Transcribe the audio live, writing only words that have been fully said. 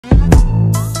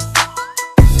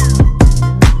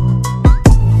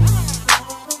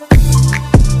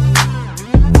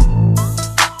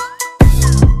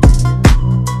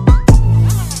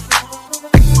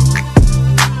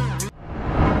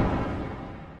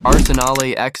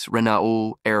Arsenale X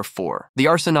Renault Air 4. The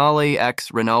Arsenale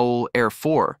X Renault Air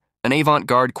 4, an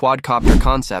avant-garde quadcopter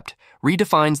concept,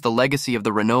 redefines the legacy of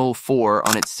the Renault 4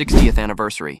 on its 60th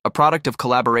anniversary. A product of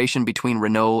collaboration between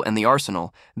Renault and the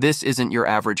Arsenal, this isn't your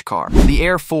average car. The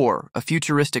Air 4, a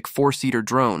futuristic four-seater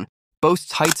drone,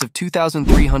 boasts heights of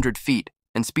 2,300 feet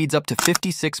and speeds up to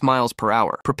 56 miles per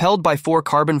hour. Propelled by 4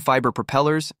 carbon fiber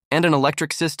propellers and an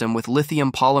electric system with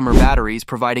lithium polymer batteries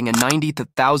providing a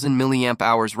 90,000 milliamp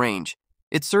hours range,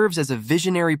 it serves as a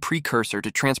visionary precursor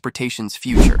to transportation's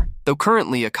future. Though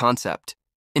currently a concept,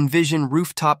 envision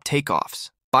rooftop takeoffs,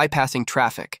 bypassing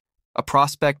traffic, a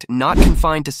prospect not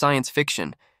confined to science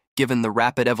fiction given the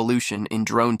rapid evolution in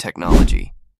drone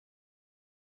technology.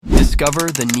 Discover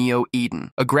the Neo Eden,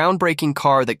 a groundbreaking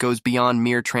car that goes beyond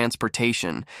mere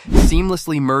transportation,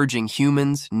 seamlessly merging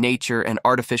humans, nature, and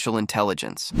artificial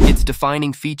intelligence. Its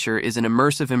defining feature is an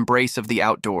immersive embrace of the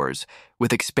outdoors,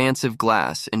 with expansive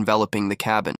glass enveloping the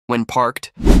cabin. When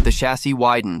parked, the chassis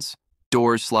widens,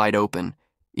 doors slide open,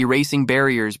 erasing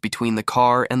barriers between the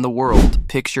car and the world.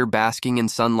 Picture basking in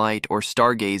sunlight or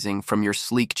stargazing from your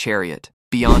sleek chariot.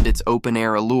 Beyond its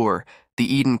open-air allure,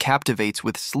 the Eden captivates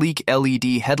with sleek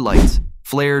LED headlights,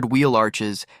 flared wheel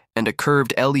arches, and a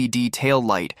curved LED tail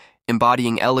light,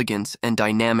 embodying elegance and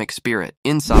dynamic spirit.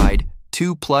 Inside,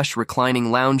 2 plush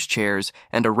reclining lounge chairs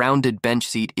and a rounded bench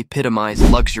seat epitomize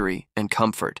luxury and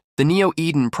comfort. The Neo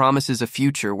Eden promises a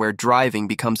future where driving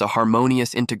becomes a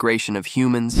harmonious integration of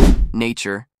humans,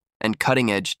 nature, and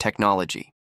cutting-edge technology.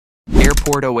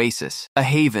 Airport Oasis, a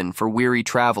haven for weary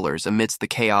travelers amidst the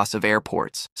chaos of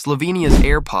airports. Slovenia's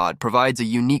AirPod provides a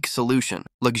unique solution: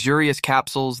 luxurious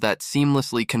capsules that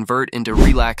seamlessly convert into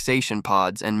relaxation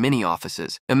pods and mini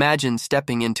offices. Imagine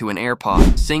stepping into an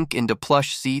AirPod, sink into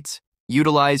plush seats,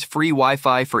 utilize free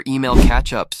Wi-Fi for email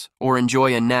catch-ups, or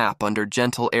enjoy a nap under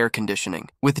gentle air conditioning.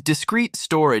 With discreet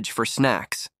storage for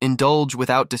snacks, indulge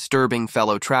without disturbing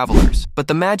fellow travelers. But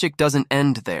the magic doesn't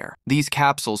end there. These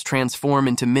capsules transform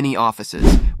into mini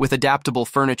offices, with adaptable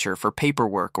furniture for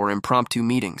paperwork or impromptu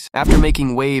meetings. After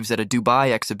making waves at a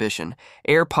Dubai exhibition,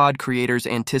 AirPod creators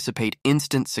anticipate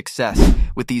instant success,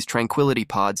 with these tranquility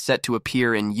pods set to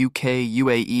appear in UK,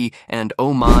 UAE, and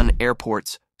Oman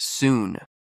airports soon.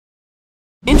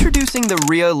 Introducing the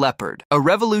Ria Leopard, a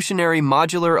revolutionary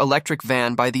modular electric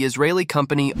van by the Israeli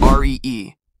company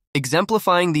REE,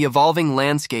 exemplifying the evolving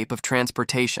landscape of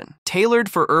transportation.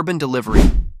 Tailored for urban delivery,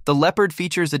 the Leopard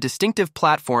features a distinctive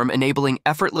platform enabling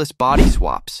effortless body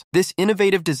swaps. This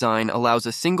innovative design allows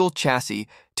a single chassis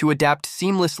to adapt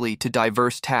seamlessly to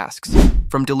diverse tasks,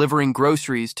 from delivering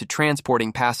groceries to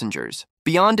transporting passengers.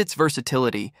 Beyond its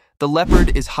versatility, the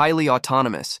Leopard is highly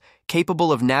autonomous,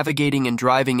 capable of navigating and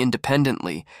driving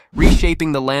independently,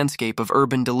 reshaping the landscape of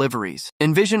urban deliveries.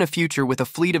 Envision a future with a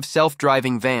fleet of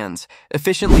self-driving vans,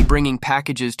 efficiently bringing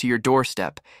packages to your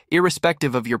doorstep,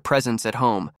 irrespective of your presence at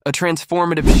home, a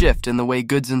transformative shift in the way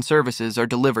goods and services are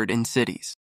delivered in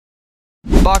cities.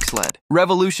 Boxled,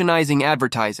 revolutionizing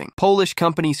advertising. Polish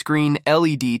company Screen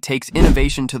LED takes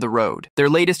innovation to the road. Their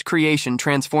latest creation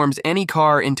transforms any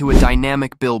car into a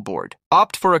dynamic billboard.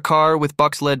 Opt for a car with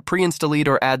Boxled pre-installed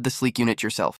or add the sleek unit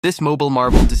yourself. This mobile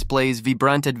marvel displays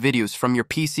vibrant videos from your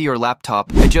PC or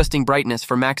laptop, adjusting brightness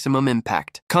for maximum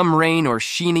impact. Come rain or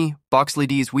sheeny,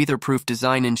 Boxled's weatherproof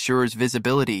design ensures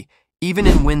visibility, even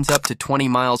in winds up to 20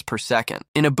 miles per second.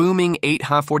 In a booming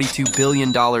 $842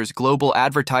 billion global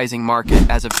advertising market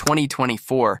as of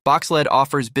 2024, Boxled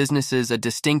offers businesses a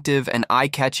distinctive and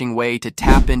eye-catching way to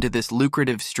tap into this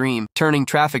lucrative stream, turning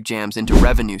traffic jams into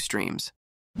revenue streams.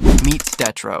 Meet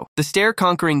Stetro, the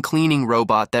stair-conquering cleaning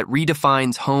robot that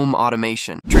redefines home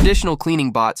automation. Traditional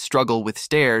cleaning bots struggle with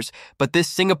stairs, but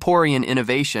this Singaporean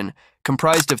innovation,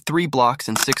 comprised of 3 blocks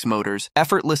and 6 motors,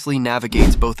 effortlessly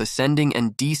navigates both ascending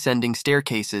and descending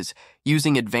staircases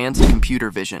using advanced computer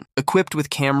vision. Equipped with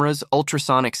cameras,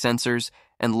 ultrasonic sensors,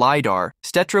 and LiDAR,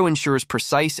 Stetro ensures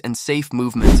precise and safe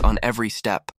movements on every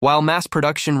step. While mass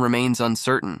production remains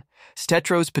uncertain,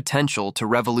 Stetro's potential to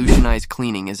revolutionize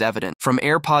cleaning is evident. From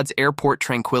AirPod's airport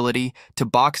tranquility to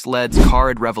Boxled's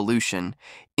car'd revolution,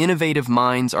 innovative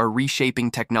minds are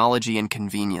reshaping technology and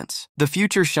convenience. The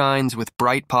future shines with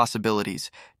bright possibilities,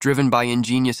 driven by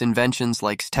ingenious inventions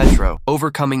like Stetro,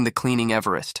 overcoming the cleaning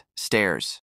Everest,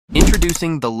 stairs.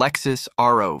 Introducing the Lexus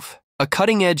ROV, a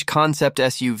cutting-edge concept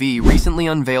SUV recently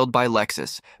unveiled by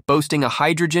Lexus, boasting a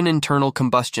hydrogen internal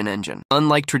combustion engine.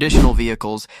 Unlike traditional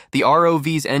vehicles, the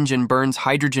ROV's engine burns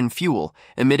hydrogen fuel,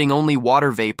 emitting only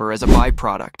water vapor as a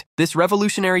byproduct. This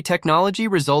revolutionary technology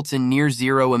results in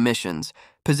near-zero emissions,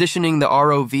 positioning the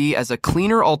ROV as a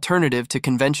cleaner alternative to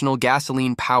conventional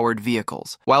gasoline-powered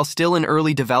vehicles. While still in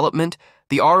early development,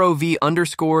 The ROV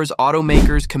underscores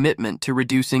automakers' commitment to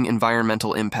reducing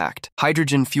environmental impact.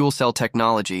 Hydrogen fuel cell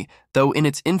technology, though in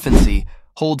its infancy,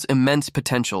 holds immense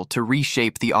potential to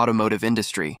reshape the automotive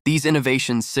industry. These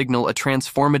innovations signal a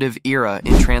transformative era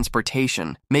in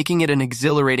transportation, making it an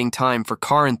exhilarating time for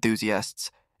car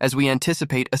enthusiasts as we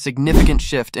anticipate a significant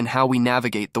shift in how we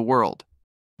navigate the world.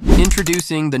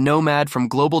 Introducing the Nomad from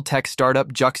global tech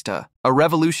startup Juxta, a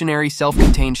revolutionary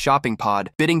self-contained shopping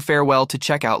pod, bidding farewell to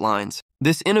checkout lines.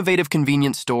 This innovative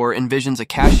convenience store envisions a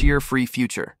cashier-free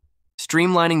future,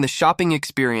 streamlining the shopping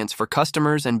experience for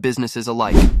customers and businesses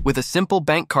alike. With a simple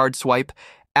bank card swipe,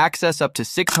 access up to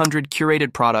 600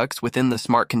 curated products within the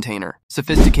smart container.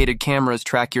 Sophisticated cameras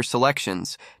track your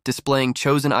selections, displaying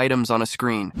chosen items on a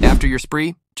screen. After your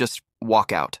spree, just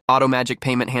walk out. Automagic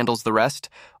payment handles the rest,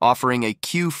 offering a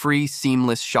queue-free,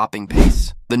 seamless shopping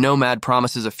pace. The Nomad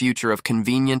promises a future of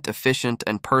convenient, efficient,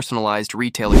 and personalized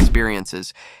retail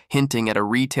experiences, hinting at a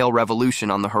retail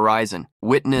revolution on the horizon.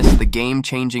 Witness the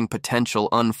game-changing potential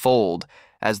unfold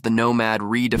as the Nomad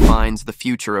redefines the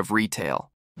future of retail.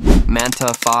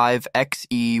 Manta 5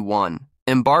 XE1.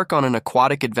 Embark on an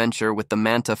aquatic adventure with the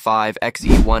Manta 5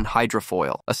 XE1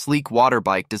 hydrofoil, a sleek water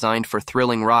bike designed for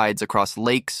thrilling rides across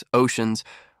lakes, oceans,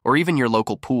 or even your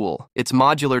local pool. Its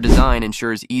modular design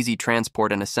ensures easy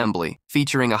transport and assembly,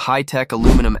 featuring a high-tech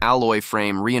aluminum alloy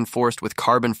frame reinforced with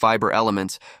carbon fiber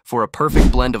elements for a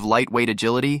perfect blend of lightweight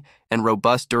agility and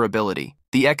robust durability.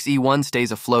 The XE1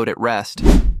 stays afloat at rest,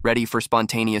 ready for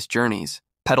spontaneous journeys.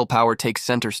 Pedal power takes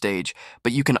center stage,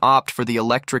 but you can opt for the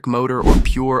electric motor or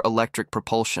pure electric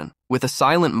propulsion. With a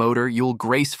silent motor, you'll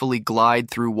gracefully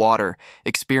glide through water,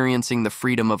 experiencing the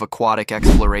freedom of aquatic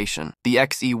exploration. The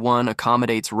XE1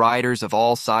 accommodates riders of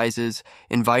all sizes,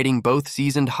 inviting both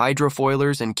seasoned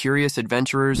hydrofoilers and curious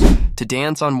adventurers to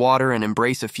dance on water and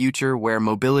embrace a future where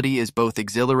mobility is both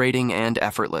exhilarating and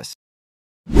effortless.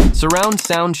 Surround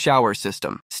Sound Shower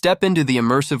System. Step into the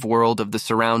immersive world of the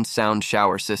Surround Sound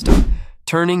Shower System,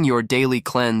 turning your daily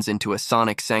cleanse into a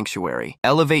sonic sanctuary.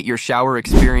 Elevate your shower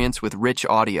experience with rich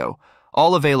audio,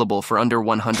 all available for under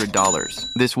 $100.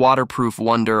 This waterproof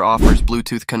wonder offers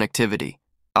Bluetooth connectivity,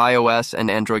 iOS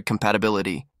and Android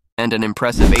compatibility, and an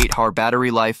impressive 8-hour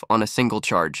battery life on a single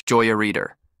charge. Joya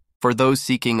Reader. For those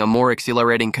seeking a more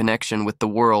exhilarating connection with the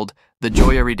world, the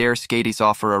Joya Reader skates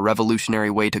offer a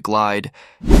revolutionary way to glide.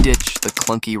 Ditch the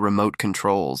clunky remote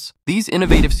controls. These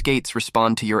innovative skates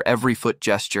respond to your every foot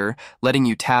gesture, letting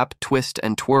you tap, twist,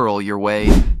 and twirl your way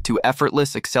to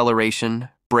effortless acceleration,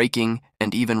 braking,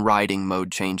 and even riding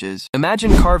mode changes.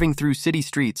 Imagine carving through city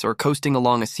streets or coasting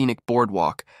along a scenic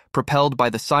boardwalk, propelled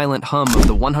by the silent hum of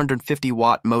the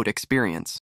 150-watt mode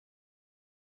experience.